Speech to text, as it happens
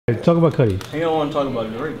Talk about Cudi. I don't want to talk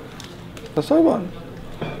about Drake. Let's talk about it.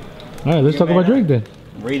 All right, let's talk about Drake then.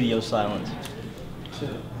 Radio silence.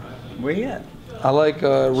 Where he at? I like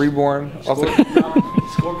Reborn.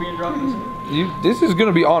 Scorpion dropping? This is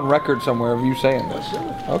gonna be on record somewhere of you saying this.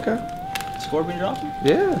 Okay. Scorpion dropping?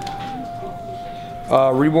 Yeah.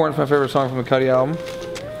 Reborn's my favorite song from the Cudi album.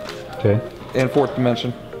 Okay. And Fourth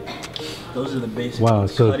Dimension. Those are the basics. Wow,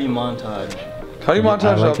 so Cudi montage. Cudi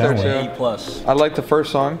montage like out there that too. A+. I like the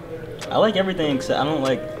first song. I like everything except I don't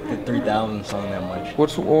like the 3000 song that much.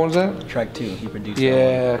 What was that? Track 2, he produced.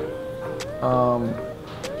 Yeah.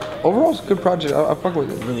 Overall, it's a good project. I fuck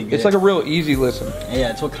with it. Really good. It's like a real easy listen.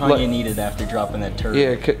 Yeah, it's what Kanye needed after dropping that turd.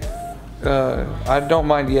 Yeah. I don't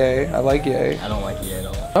mind Ye. I like Ye. I don't like Ye at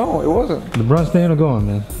all. No, it wasn't. LeBron's staying or going,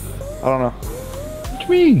 man? I don't know. What you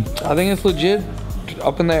mean? I think it's legit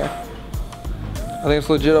up in there. I think it's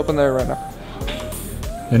legit up in there right now.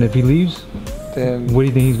 And if he leaves, then where do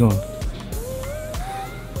you think he's going?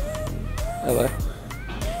 LA.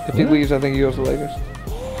 If he leaves, I think he goes to Lakers.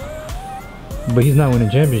 But he's not winning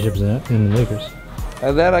championships in the Lakers.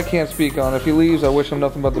 That I can't speak on. If he leaves, I wish him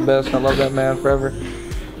nothing but the best. I love that man forever.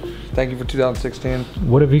 Thank you for 2016.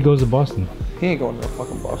 What if he goes to Boston? He ain't going to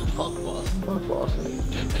fucking Boston. Fuck Boston. Fuck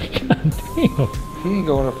Boston. God damn. He ain't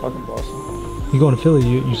going to fucking Boston. You going to Philly?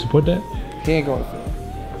 You support that? He ain't going to Philly.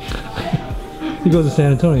 He goes to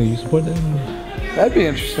San Antonio. You support that? That'd be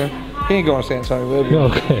interesting. He ain't going to San Antonio.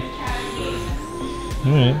 Okay.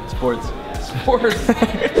 All right. Sports.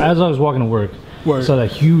 As I was walking to work, I saw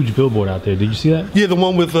that huge billboard out there. Did you see that? Yeah, the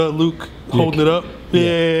one with Luke holding it up.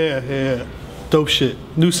 Yeah. Dope shit.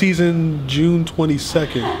 New season June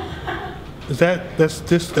 22nd.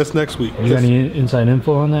 That's next week. You got any inside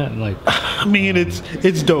info on that? Like, I mean, it's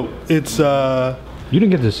dope. It's you didn't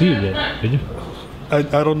get to see it yet, did you? I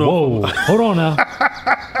don't know. Whoa, hold on now.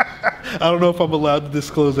 I don't know if I'm allowed to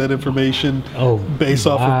disclose that information based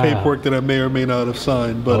off of paperwork that I may or may not have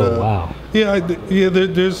signed. But wow. Yeah,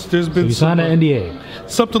 there's been. So you signed an NDA.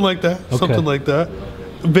 Something like that. Okay. Something like that.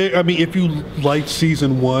 I mean, if you liked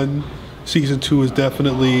season 1, season 2 is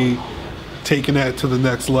definitely taking that to the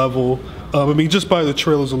next level. I mean, just by the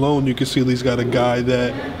trailers alone, you can see he's got a guy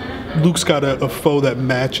that Luke's got a foe that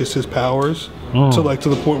matches his powers. So like to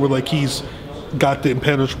the point where like he's got the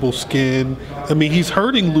impenetrable skin. I mean, he's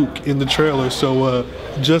hurting Luke in the trailer. So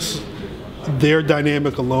just their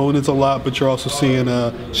dynamic alone is a lot. But you're also seeing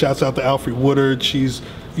shouts out to Alfre Woodard. She's,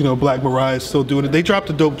 you know, Black Mariah is still doing it. They dropped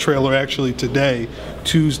a dope trailer actually today,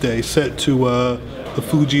 Tuesday, set to the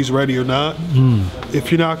Fugees' Ready or Not.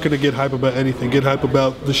 If you're not going to get hype about anything, get hype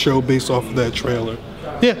about the show based off of that trailer.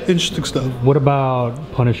 Yeah, interesting stuff. What about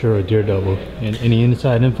Punisher or Daredevil? Any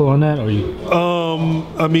inside info on that? Or you?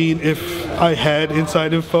 I mean, if I had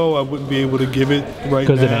inside info, I wouldn't be able to give it right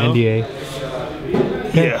now. Because of the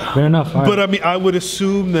NDA? Yeah. Fair enough. But I mean, I would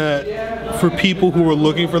assume that for people who are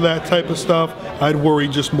looking for that type of stuff, I'd worry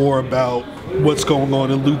just more about what's going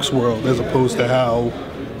on in Luke's world as opposed to how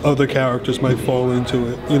other characters might fall into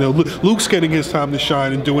it. You know, Luke's getting his time to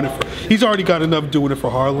shine and doing it he's already got enough doing it for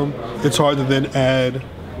Harlem. It's hard to then add,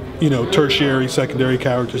 you know, tertiary, secondary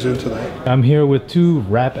characters into that. I'm here with 2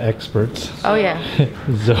 rap experts. Oh yeah.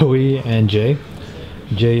 Zoe and Jay.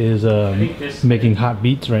 Jay is making hot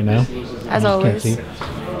beats right now. As always.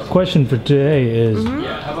 Question for today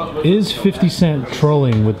is 50 Cent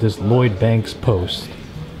trolling with this Lloyd Banks post?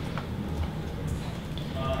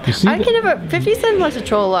 You see, 50 Cent likes to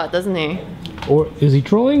troll a lot, doesn't he? Or is he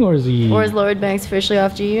trolling, or is he? Or is Lloyd Banks officially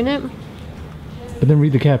off G Unit? But then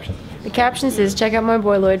read the caption. The caption says, "Check out my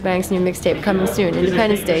boy Lloyd Banks' new mixtape coming soon.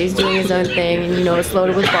 Independence Day. He's doing his own thing, and you know it's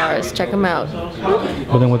loaded with bars. Check him out."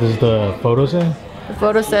 But then what does the photo say? The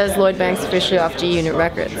photo says Lloyd Banks officially off G Unit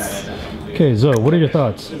Records. Okay, Zoe, what are your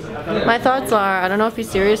thoughts? My thoughts are, I don't know if he's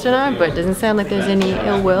serious or not, but it doesn't sound like there's any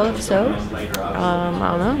ill will. If so, I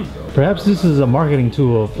don't know. Perhaps this is a marketing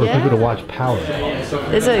tool for people to watch Power,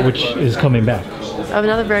 which is coming back.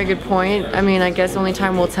 Another very good point. I mean, I guess only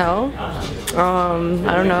time will tell.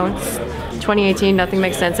 I don't know. It's 2018. Nothing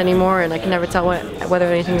makes sense anymore, and I can never tell whether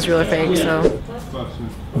anything's real or fake. So,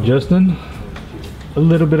 Justin, a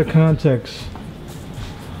little bit of context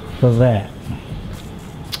for that.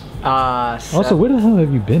 Also, where the hell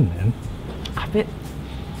have you been, man? I've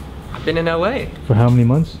been in LA. For how many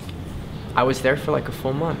months? I was there for like a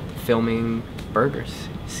full month filming Burgers,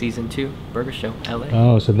 season 2 Burger Show, LA.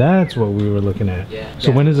 Oh, so that's what we were looking at. Yeah.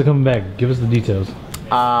 So when is it coming back? Give us the details.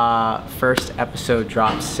 First episode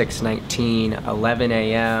drops 6/19, 11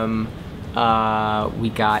 a.m. We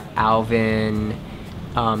got Alvin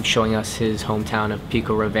showing us his hometown of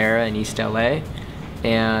Pico Rivera in East LA.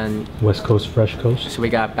 and West Coast, Fresh Coast. so we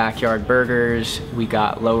got Backyard Burgers, we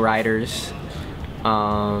got Lowriders,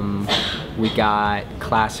 we got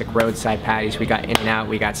classic roadside patties, we got In-N-Out,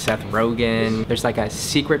 we got Seth Rogen. There's like a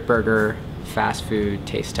secret burger fast food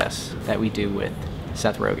taste test that we do with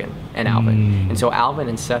Seth Rogen and Alvin. And so Alvin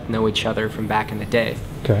and Seth know each other from back in the day.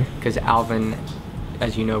 Okay. Because Alvin,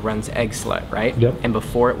 as you know, runs Egg Slut, right? Yep. And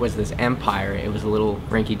before it was this empire, it was a little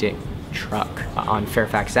rinky-dink truck on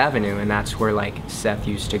Fairfax Avenue, and that's where like Seth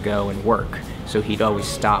used to go and work. So he'd always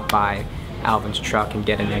stop by Alvin's truck and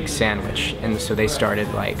get an egg sandwich. And so they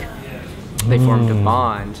started like, they formed a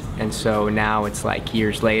bond. And so now it's like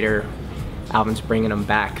years later, Alvin's bringing them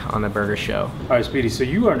back on the burger show. All right, Speedy, so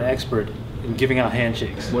you are an expert in giving out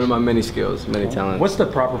handshakes. One of my many skills, many talents. What's the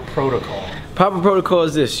proper protocol? Proper protocol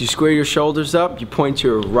is this: you square your shoulders up, you point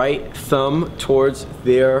your right thumb towards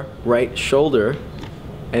their right shoulder,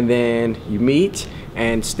 and then you meet,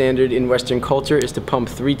 and standard in Western culture is to pump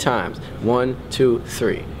 3 times. 1, 2,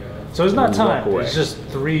 3. So it's not time, away. it's just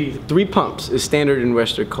 3. 3 pumps is standard in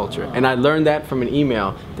Western culture. And I learned that from an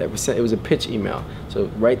email that was sent, it was a pitch email. So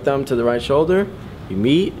right thumb to the right shoulder, you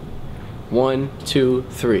meet, 1, 2,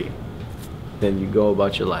 3. Then you go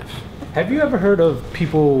about your life. Have you ever heard of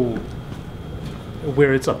people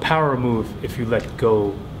where it's a power move if you let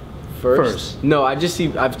go first? No, I've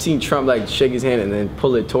seen Trump like shake his hand and then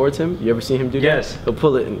pull it towards him. You ever seen him do that? Yes. He'll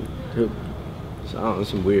pull it and so I don't know,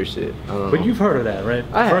 some weird shit. I don't know. But you've heard of that, right?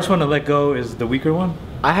 The first one to let go is the weaker one?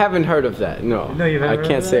 I haven't heard of that, no. No, you've never I heard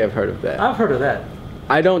can't of say that? I've heard of that. I've heard of that.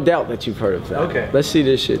 I don't doubt that you've heard of that. Okay. Let's see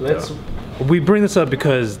this shit though. We bring this up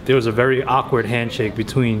because there was a very awkward handshake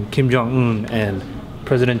between Kim Jong-Un and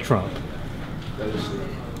President Trump.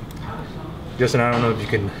 Justin, I don't know if you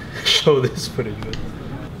can show this footage. But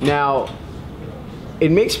Now,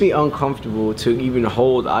 it makes me uncomfortable to even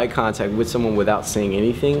hold eye contact with someone without saying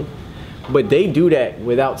anything. But they do that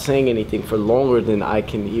without saying anything for longer than I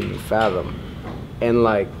can even fathom. And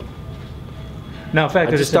like, now, in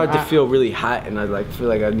fact, I just start to feel really hot and I like feel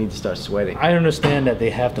like I need to start sweating. I understand that they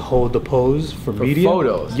have to hold the pose for media.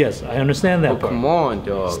 Photos. Yes, I understand that Oh, come on,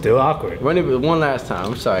 dog. Still awkward. Run it one last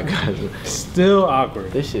time. I'm sorry, guys. Still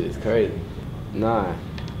awkward. This shit is crazy. 9,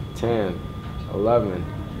 10, 11,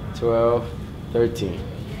 12, 13.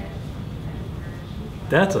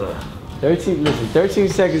 That's a... 13, listen, 13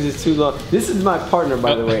 seconds is too long. This is my partner,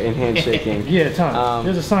 by the way, in handshaking. Yeah, Tom.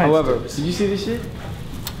 There's a science. However, did you see this shit?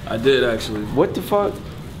 I did actually. What the fuck?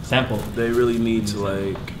 Sample. They really need to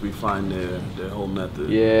like refine their whole method.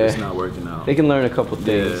 Yeah. It's not working out. They can learn a couple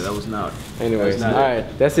things. Yeah, that was not. Anyways, not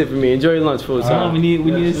alright, that's it for me. Enjoy your lunch, full time. We need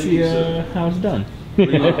to see how it's done.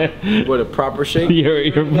 What, a proper shake?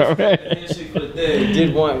 You're right.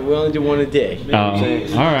 We only do one a day. You know what I'm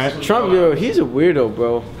saying? All right. Trump, yo, he's a weirdo,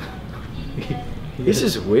 bro. He's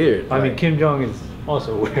just weird. I mean, Kim Jong is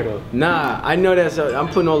also a weirdo. Nah, I know that's. I'm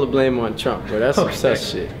putting all the blame on Trump, bro. That's some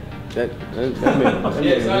sus shit. That man,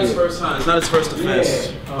 Yeah, it's not his first time. It's not his first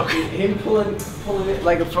offense. Yeah. Him pulling it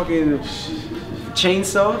like a fucking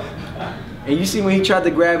chainsaw. And you see when he tried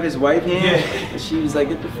to grab his wife hand, and she was like,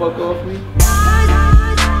 "Get the fuck off me."